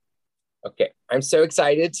Okay, I'm so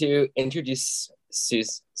excited to introduce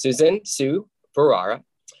Susan Sue Ferrara,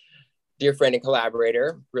 dear friend and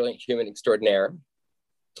collaborator, brilliant human extraordinaire.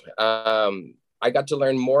 I got to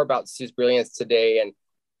learn more about Sue's brilliance today and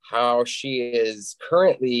how she is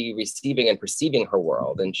currently receiving and perceiving her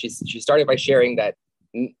world. And she started by sharing that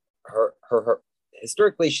her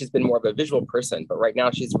historically she's been more of a visual person, but right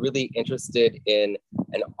now she's really interested in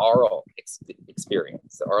an oral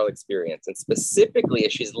experience, and specifically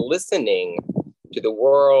as she's listening to the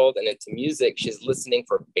world and into music, she's listening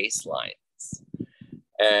for bass lines.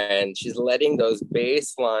 And she's letting those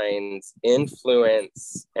bass lines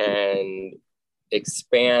influence and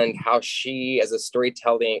expand how she, as a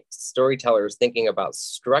storyteller, is thinking about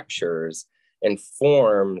structures and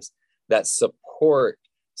forms that support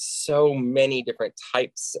so many different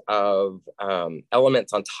types of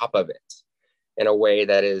elements on top of it in a way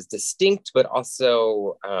that is distinct, but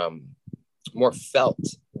also more felt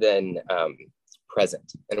than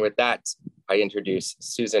present. And with that, I introduce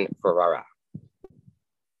Susan Ferrara.